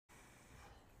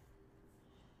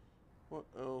What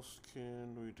else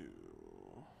can we do?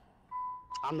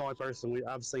 I'm the only person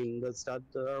I've seen that's got,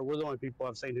 we're the only people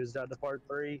I've seen who's got to part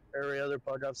 3. Every other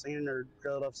pug I've seen or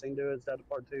girl I've seen do it's got to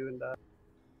part 2 and die.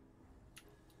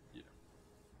 Yeah.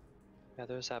 Yeah,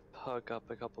 there was that pug up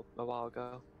a while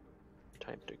ago.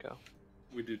 Time to go.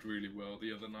 We did really well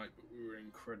the other night, but we were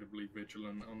incredibly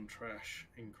vigilant on trash.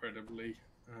 Incredibly.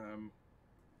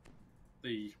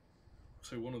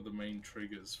 So one of the main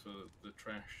triggers for the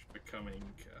trash becoming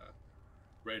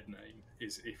red name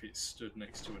is if it stood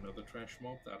next to another trash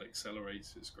mob, that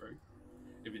accelerates its growth.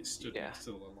 If it stood next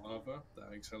to the lava,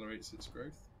 that accelerates its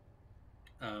growth.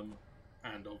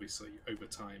 And obviously, over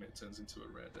time, it turns into a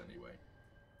red anyway.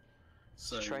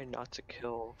 So just try not to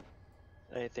kill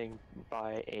anything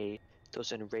by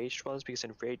those enraged ones, because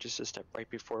enraged is a step right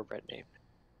before red name.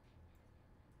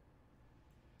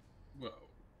 well,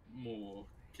 more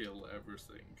kill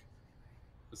everything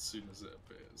as soon as it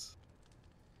appears.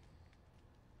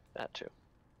 That too.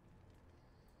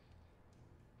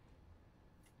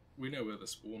 We know where the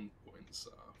spawn points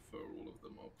are for all of the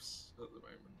mobs at the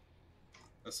moment,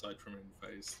 aside from in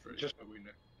phase 3, where we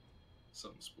know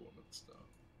some spawn at the start.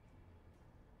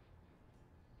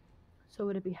 So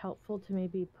would it be helpful to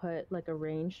maybe put like a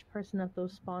ranged person at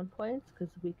those spawn points,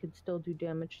 because we could still do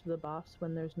damage to the boss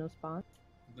when there's no spawns?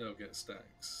 They'll get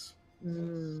stacks.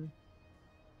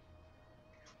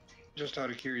 Just out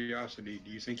of curiosity,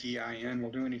 do you think EIN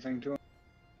will do anything to them?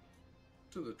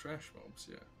 To the trash mobs,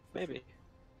 yeah. Maybe.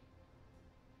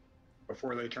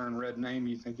 Before they turn red name,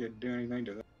 you think it'd do anything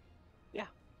to them? Yeah.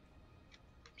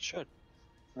 Should.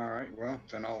 Alright, well,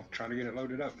 then I'll try to get it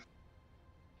loaded up.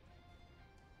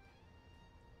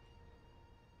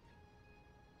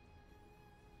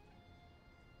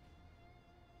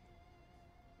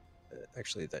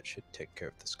 Actually, that should take care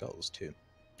of the skulls, too.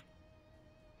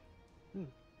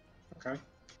 Okay.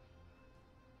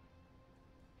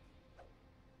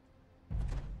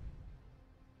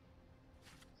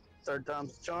 Third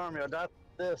time's the charm, y'all got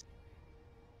this.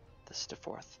 This is the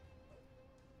 4th.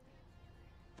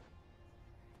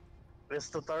 It's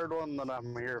the 3rd one that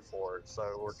I'm here for,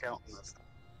 so we're counting this.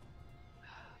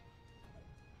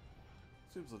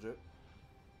 Seems legit.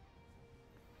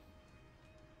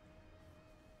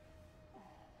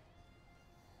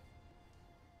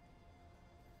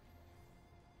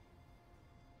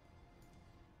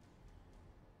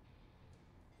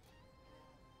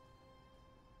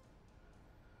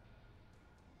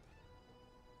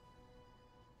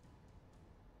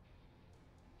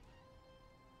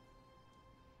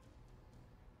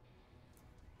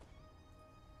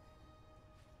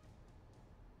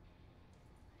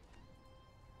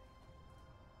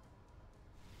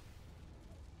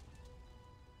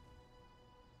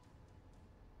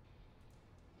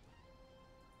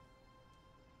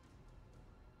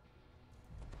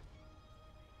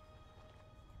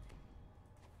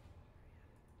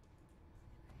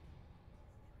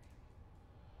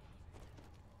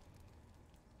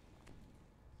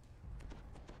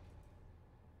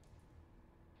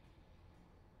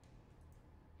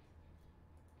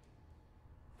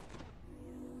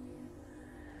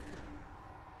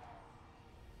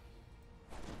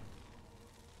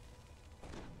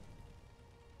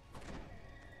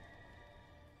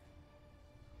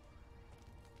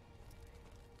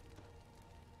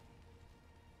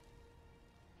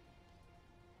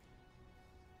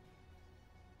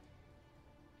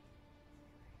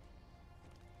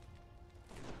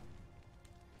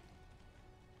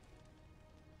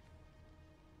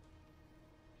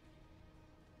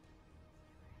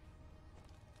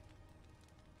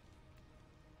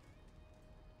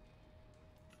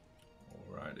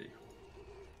 Alrighty.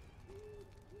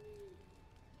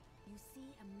 You see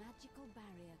a magical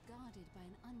barrier guarded by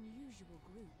an unusual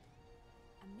group.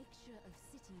 A mixture of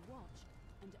City Watch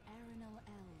and Arenal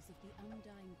elves of the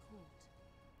Undying Court.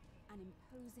 An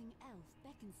imposing elf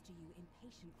beckons to you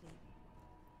impatiently.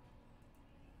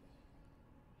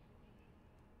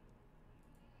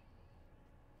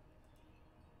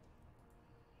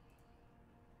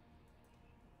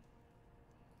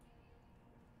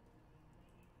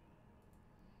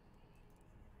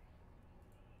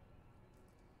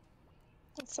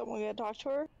 Someone gonna talk to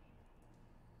her?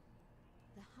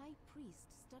 The High Priest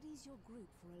studies your group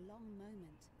for a long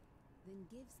moment, then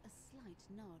gives a slight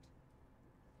nod.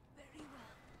 Very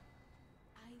well.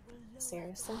 I will lower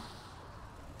Seriously?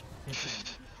 to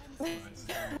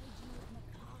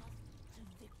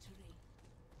victory.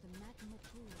 The magma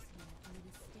pools here are in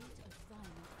a state of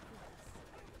violent flux,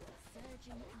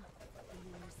 surging up and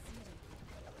then receding.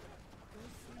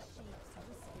 Ghostly shapes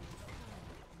whisper in fire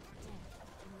and death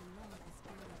in the lava's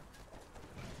glow.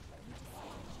 You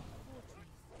dispatch a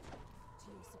fortress,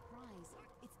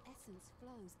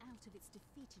 glows out of its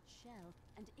defeated shell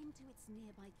and into its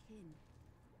nearby kin.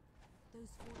 Those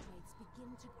fordrates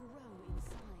begin to grow in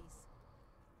size.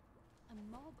 A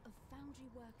mob of foundry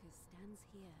workers stands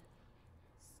here,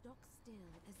 stock still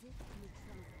as if in a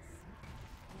trance.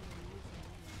 Their little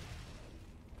aim.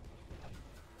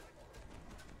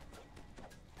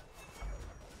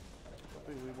 I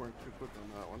think we weren't too quick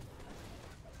on that one.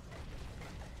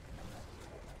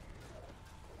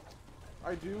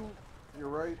 I do, you're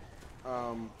right,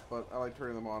 but I like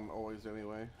turning them on always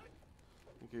anyway,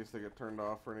 in case they get turned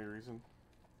off for any reason.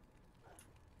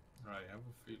 I have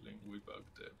a feeling we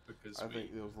bugged it because I we think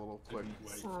it was a little quick. didn't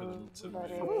wait for them to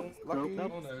Somebody- move. Lucky.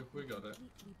 Oh no, we got it.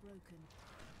 Completely broken.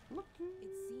 Lucky.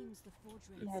 It seems the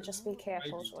fordrates Yeah, are just be more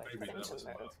careful organized to wait for Maybe them that to was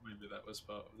move. maybe that was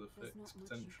part of the There's fix not much you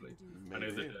potentially. can do. I know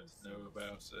they Maybe. didn't know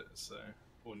about it, so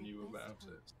or Your knew best about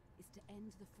hope it. is to end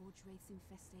the fordrate's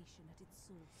infestation at its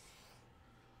source.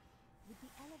 With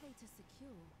the elevator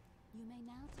secure, you may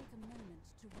now take a moment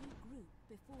to regroup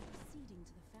before proceeding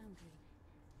to the foundry.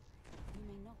 You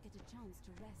may not get a chance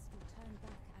to rest or turn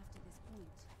back after this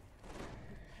point.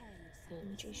 Prepare yourself.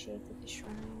 Energy shade of the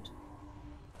shroud.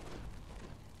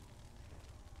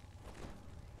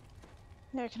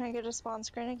 There, can I get a spawn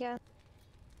screen again?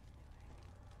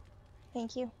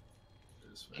 Thank you.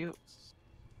 Cheers, You- folks.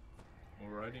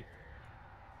 Alrighty,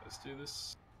 let's do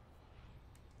this.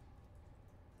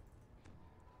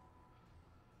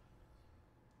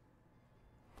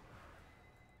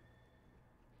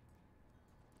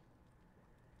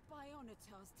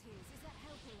 Bionatar's tears, is that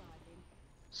help arriving?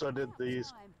 So did the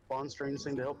Time. spawn stream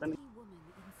seem to help any? Woman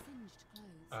in singed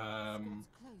clothes Um,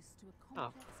 squats close to a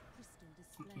complex crystal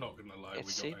display. Not gonna lie, It we got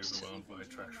seems- overwhelmed by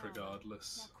trash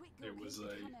regardless. Now quick, It girl, was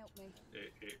Kinky, a come help me.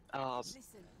 it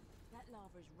Listen, that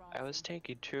lava's rising. I was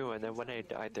taking 2, and then when I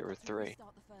died, there were 3.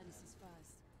 Start the furnaces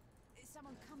first.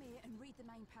 Someone come here and read the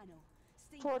main panel.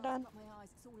 Steam Four glass done. got my eyes,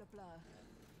 it's all a blur.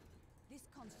 This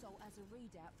console has a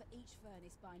readout for each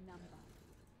furnace by number.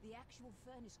 The actual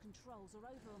furnace controls are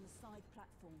over on the side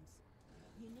platforms.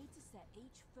 You need to set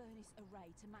each furnace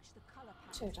array to match the color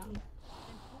Two pattern. done.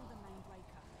 Then pull the main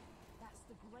breaker. That's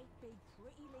the great big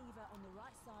pretty lever on the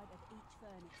right side of each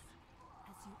furnace.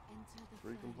 As you enter the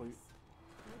Three complete.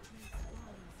 fordrates rise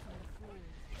from the floor.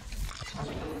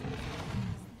 The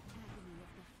agony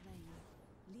of the flame.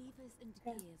 Levers and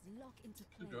gears lock into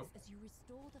Good place job. as you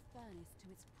restore the furnace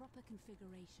to its proper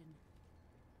configuration.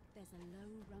 There's a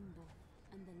low rumble,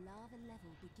 and the lava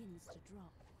level begins to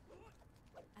drop.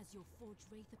 As your Forge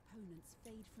Wraith opponents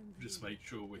fade from view, just make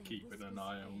sure we're their keeping an whispers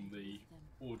eye on fade the with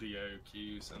them. audio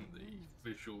cues and the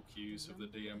visual cues of the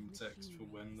DM text for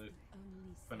when the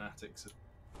fanatics are.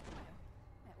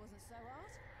 That wasn't so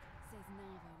hard, says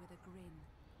Nava with a grin.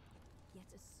 Yet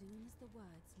as soon as the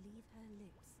words leave her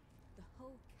lips, the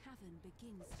whole cavern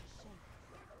begins to shake.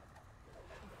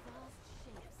 A vast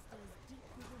shape stirs deep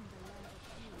within the lava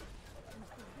pool, and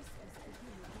the whispers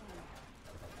begin again.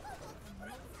 A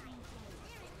melting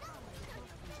giant towers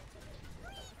above you.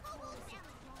 A chorus of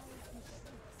cries and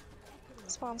shrieks echoing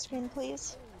Spawn screen,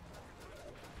 please. all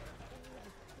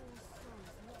the poor souls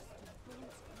lost to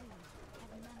burnt greed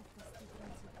have manifested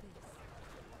into this.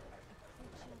 A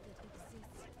creature that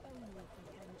exists only for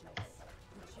vengeance.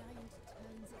 The giant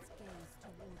turns its gaze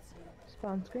towards you.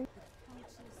 Spawn screen. The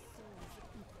countless souls that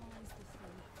comprise the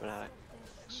thing Fanatic. set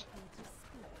their shrieking to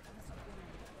speak as one.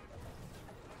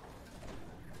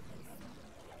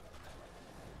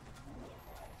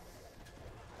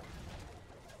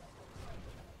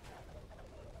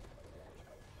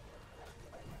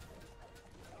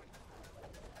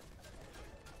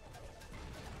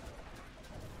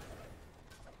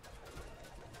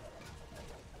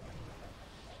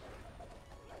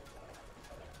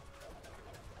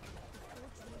 The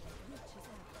forge wraith reaches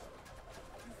out.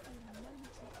 You feel a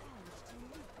momentary urge to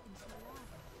leap into the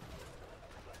lava.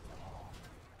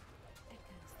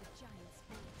 Echoes the giant's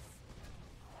voice.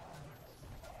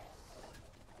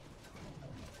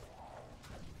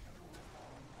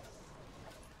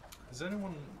 Is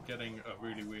anyone getting a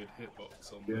really weird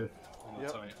hitbox on the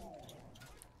Yep. Titan?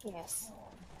 Yes.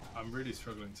 I'm really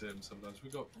struggling to hit him sometimes. We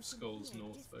got You can skulls hear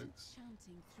north, distant folks.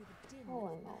 chanting through the din Oh,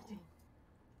 of no. battle.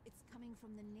 It's coming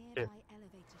from the nearby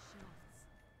elevator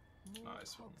shafts. More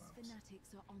Nice one, Cogs Max.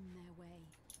 fanatics are on their way.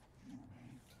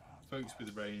 Folks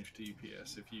with ranged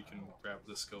DPS, if you can grab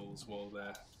the skulls while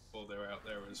they're out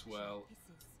there as well,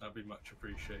 Hisses. that'd be much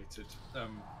appreciated.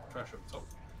 Trash up top,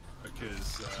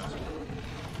 because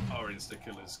our insta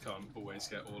killers can't always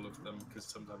get all of them because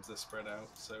sometimes they're spread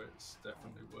out, so it's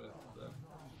definitely worth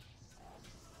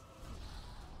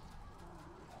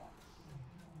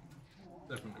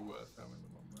definitely worth having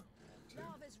them on that too.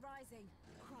 Lava's rising,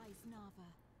 cries Nava.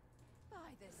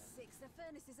 By the six, the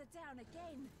furnaces are down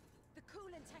again. The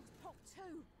coolant tanks popped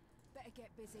too. Better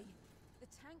get busy. The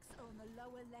tanks are on the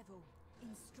lower level.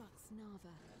 Instructs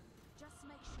Nava. Just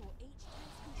make sure each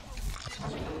tank's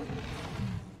control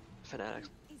Fanatics.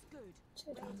 is good.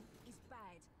 Two down. Is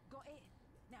bad. Got it?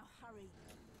 Now hurry.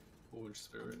 Forge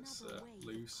spirits Another wave of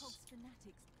loose. Cogs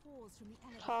fanatics pours from the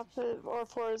elevator Top shaft. or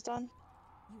floor is done.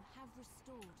 You have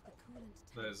restored the coolant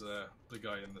tanks. There's the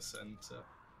guy in the center.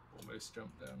 Almost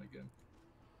jumped down again.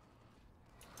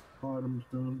 Bottom's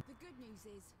done. The good news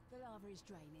is the lava is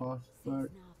draining. Boss Says back.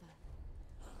 Nava.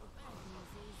 The bad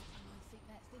news is I think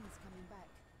that thing's coming back.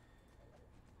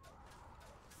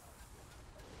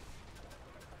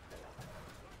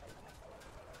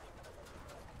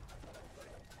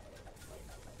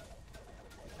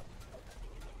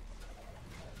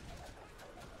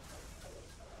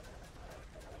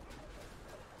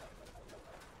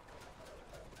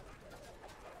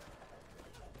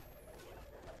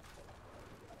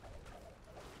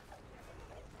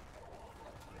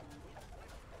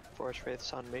 Forge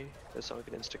Faith's on me. There's someone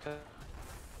can insta-cut.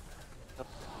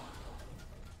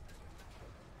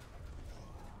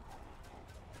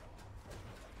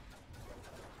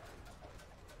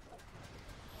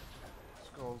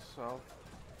 Skulls south.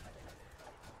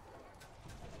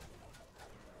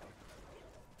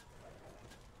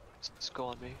 Skull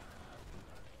on me.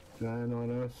 Giant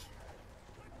on us.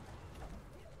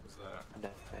 What's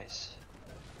that? Nice.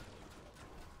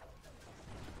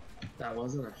 That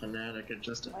wasn't a fanatic, it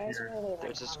just Why is it appeared. really like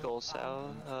There's a skull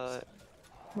south.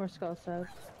 More skull south.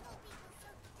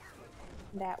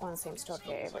 that one seems to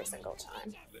appear every single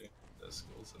time. There's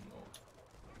skulls in north.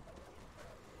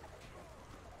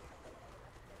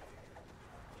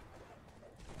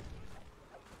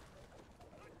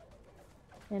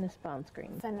 And a spawn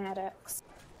screen. Fanatics.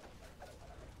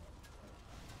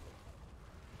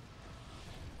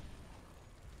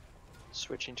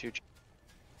 Switching to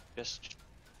just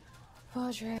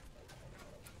Forge Wraith.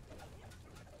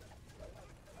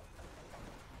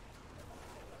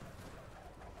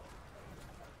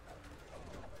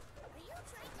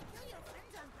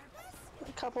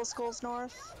 A couple skulls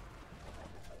north.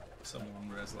 Someone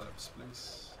res labs,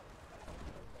 please.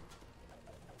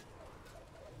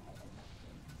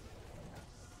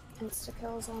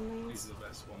 Insta-kills on He's these. the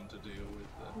best one to deal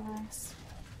with. Nice.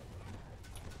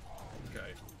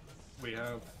 Okay, we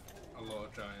have a lot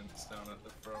of giants down at the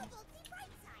front.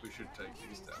 We should take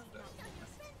these down.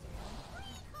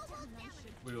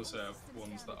 We also have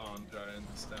ones that aren't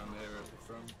giants down here at the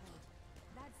front.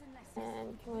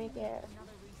 And can we get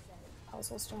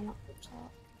puzzle stone up the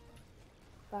top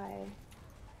by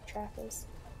trackers?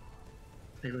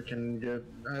 I think we can do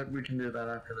that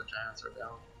after the giants are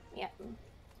down. Yep.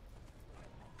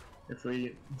 If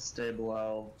we stay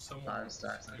below Someone, 5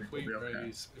 stacks, I think if we'll we be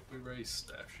okay. raise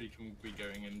Steph, she can be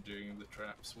going and doing the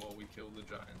traps while we kill the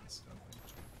giants. Don't we?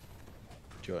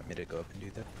 Do you want me to go up and do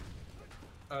that?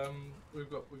 We've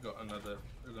got another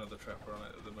trapper on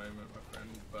it at the moment, my friend.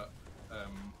 But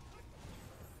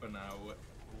for now,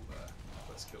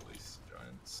 let's kill these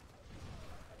giants.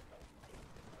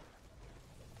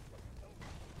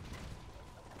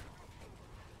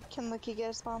 Can Lucky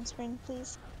get a spawn screen,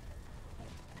 please?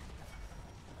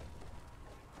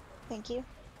 Thank you.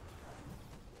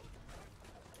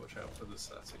 Watch out for the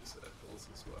static circles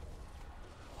as well.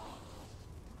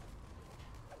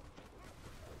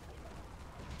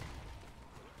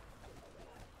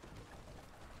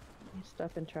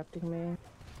 Stuff interrupting me.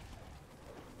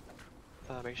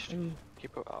 make sure to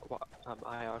keep an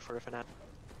eye out for the fanatic.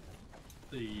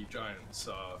 The giants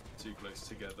are too close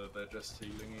together, they're just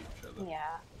healing each other.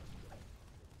 Yeah.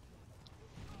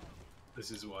 This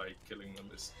is why killing them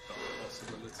is not a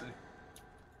possibility.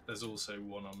 There's also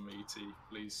one on Meaty.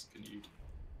 Please, can you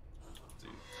do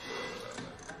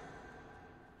that?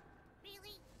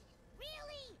 Really?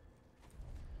 Really?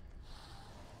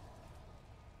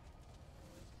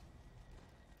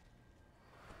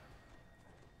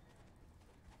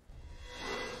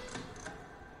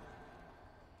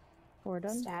 Four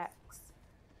done. Stacks.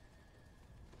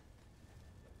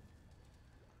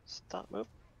 Stop moving.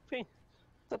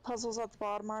 The puzzles at the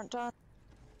bottom aren't done.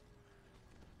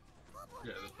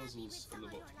 Yeah, the puzzles at the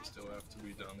bottom still have to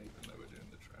be done, even though we're doing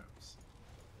the traps.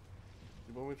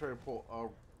 You want me to try to pull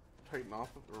Titan off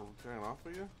of, or Giant off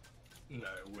of you? No,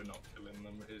 we're not killing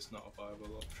them. It's not a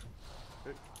viable option.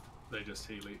 Okay. They just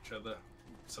heal each other.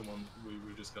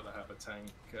 We just gotta have a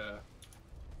tank.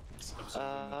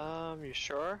 Absorbing You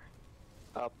sure?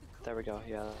 Oh, there we go.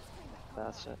 Yeah,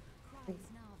 that's it.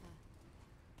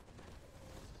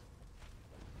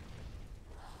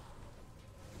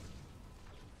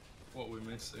 what we're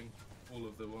missing. all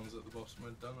of the ones at the bottom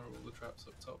are done? Are all the traps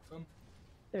up top done?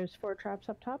 There's 4 traps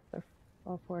up top. They're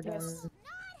all 4 done. Yes. Not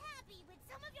happy with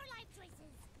some of your life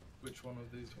choices. Which one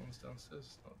of these ones downstairs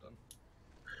is not done?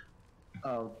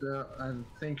 Oh, I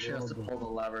think she has to pull the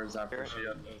levers after she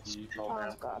You Oh,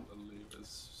 can God. pull the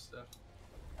levers stuff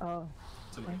Oh,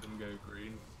 to make them go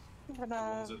green. I'm The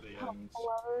gonna ones at the help end. the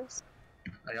levers.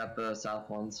 I got the south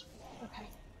ones. Okay.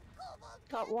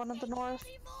 Got one at the north.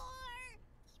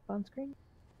 spawn screen.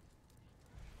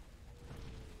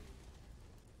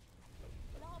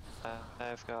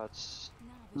 I've got.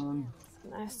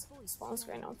 Nice. Spawn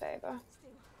screen on favor. Still,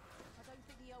 I don't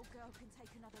think the old girl can take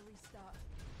another restart.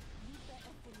 You better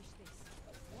finish this,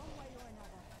 one way or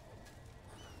another.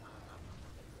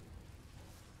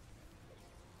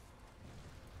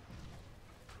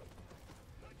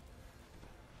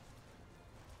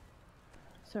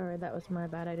 Sorry, that was my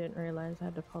bad. I didn't realize I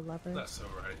had to pull levers. That's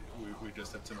alright. We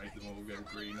just have to make them all go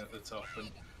green at the top, and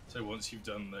so once you've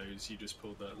done those, you just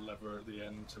pull the lever at the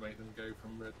end to make them go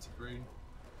from red to green.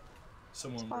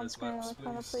 Someone Spawn red screen laps, on the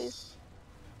corner, please.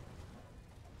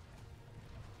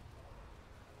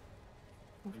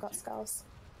 I've Thank got you. skulls.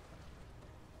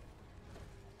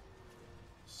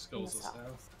 Skulls In are the south.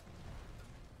 south.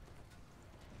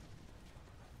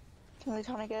 Can we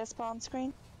kind of get a spawn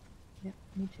screen? Yep,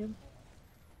 me too.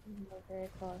 We're very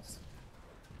close.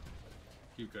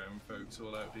 Keep going, folks.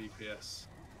 All out DPS.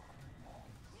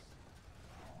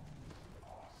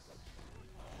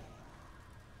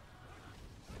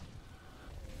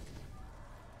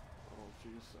 Oh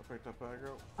jeez, I picked up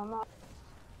aggro. I'm up.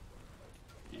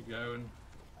 Keep going.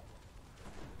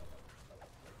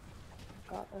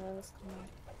 Got those. Come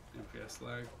on. DPS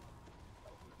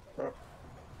lag.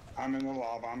 I'm in the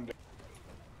lava. I'm dead.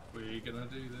 We're gonna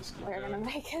do this. Keep We're going. gonna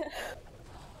make it.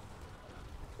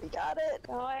 We got it.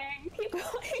 Going. Keep going.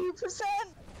 2%.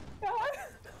 Go.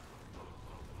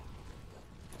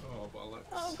 Oh, bollocks.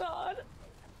 Oh god.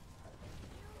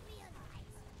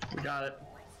 We got it.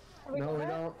 Have we No, got we it?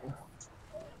 don't.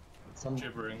 Some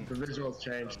Gibbering. The visuals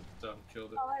changed. Done.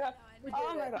 Killed it. Oh my god.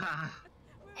 Oh my god. Ah,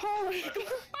 Oh my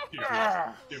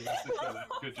god. Give us the credit.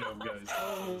 Good job, guys.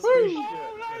 Oh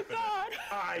my god.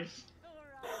 Nice.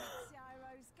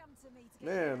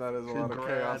 Man, that is a lot of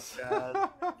Congrats,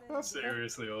 chaos.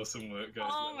 Seriously awesome work, guys.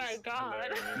 Oh That my was god.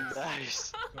 hilarious.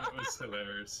 Nice. That was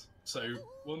hilarious. So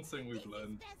one thing we've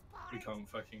learned: we can't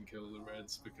fucking kill the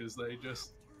Reds because they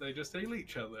just heal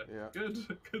each other. Yeah.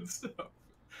 Good stuff.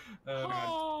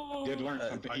 Oh. Did learn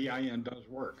something. EIN does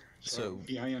work. So-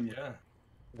 EIN. Yeah.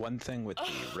 One thing with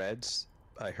the Reds,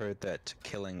 I heard that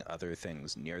killing other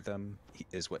things near them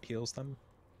is what heals them.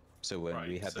 So when we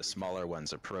Right, had so- the smaller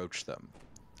ones approach them,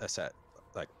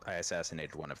 I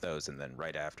assassinated one of those, and then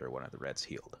right after, one of the Reds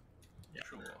healed.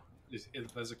 Sure.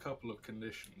 There's a couple of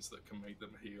conditions that can make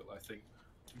them heal. I think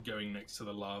going next to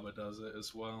the lava does it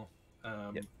as well.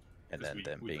 Yep. And 'cause then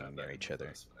them we've being had that near in each the other.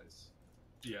 first place.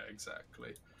 Yeah,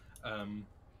 exactly.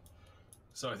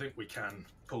 So I think we can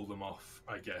pull them off,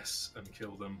 I guess, and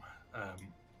kill them.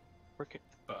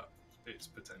 But it's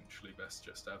potentially best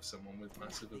just to have someone with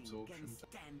massive absorption.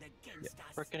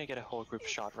 We're gonna get a whole group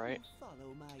shot, right?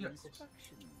 Yeah, of course.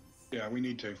 Yeah, we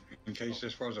need to, in case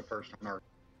this was a person or.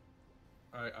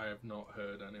 I have not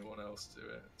heard anyone else do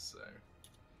it, so.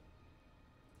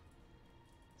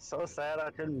 So sad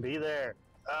I couldn't be there.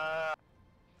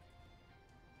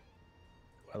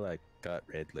 Well, I got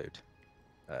red loot.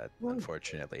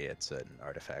 Unfortunately, it's an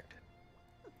artifact.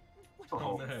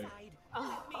 Oh no.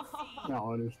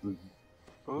 No, it is the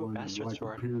one that Bastard like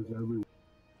sword. appears everywhere.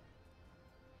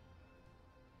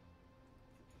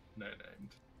 No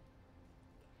named.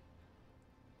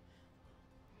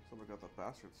 Someone got the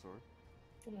bastard sword.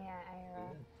 Yeah,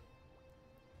 I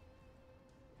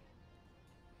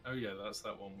Oh yeah, that's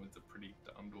that one with the pretty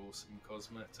damned awesome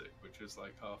cosmetic, which is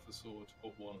like half a sword,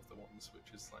 or one of the ones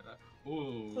which is like that.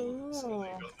 Ooh, so they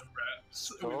got the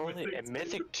reps. with Only a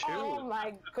mythic too. Oh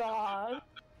my god.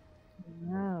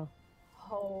 Wow.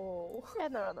 Oh.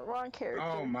 And they're on the wrong character.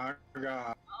 Oh my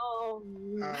god. Oh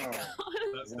my Oh.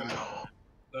 god.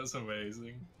 That's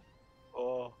amazing.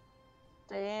 Oh,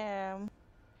 Damn.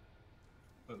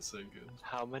 That's so good.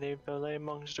 how many melee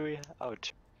monks do we have? Oh,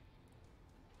 two.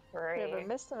 We have a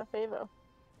mist and a Favo.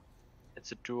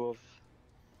 It's a duel of.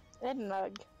 And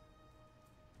Nug.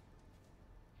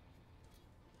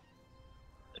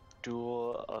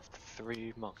 Duel of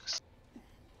 3 monks.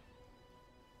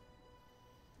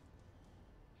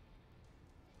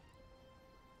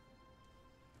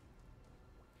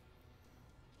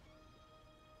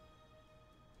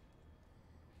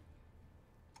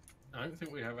 I don't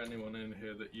think we have anyone in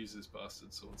here that uses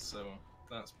bastard swords, so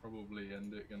that's probably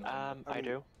end it gonna. I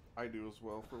do. I do as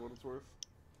well, for what it's worth.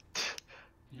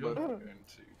 You're But- not going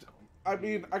to, Tom. I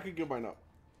mean, I could give mine up.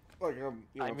 Like, you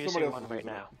know, I'm if using somebody else one is right using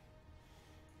it. now.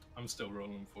 I'm still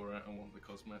rolling for it. I want the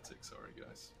cosmetics. Sorry,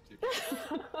 guys.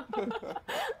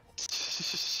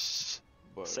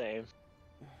 But Same.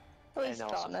 At least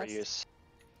And also for honest. use.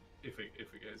 If it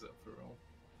goes up for roll.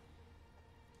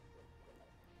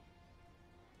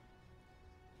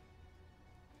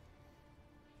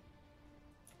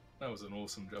 That was an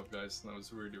awesome job, guys. That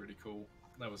was really, really cool.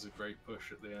 That was a great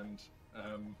push at the end.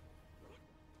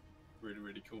 Really,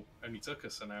 really cool. Only took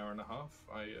us an hour and a half.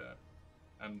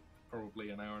 And probably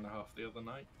an hour and a half the other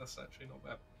night. That's actually not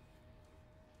bad.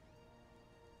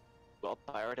 Well,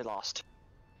 I already lost.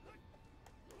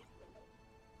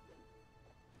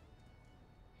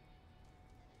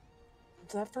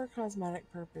 Is that for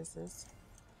cosmetic purposes?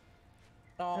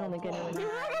 I only get it.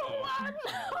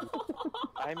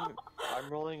 I'm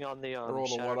rolling on the rolled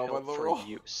a shadow one on hilt the for roll.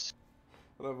 use.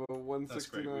 I have a That's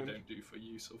great. We 169. don't do for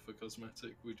use or for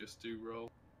cosmetic. We just do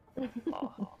roll.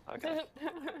 Oh, okay.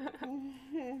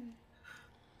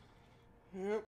 Yep.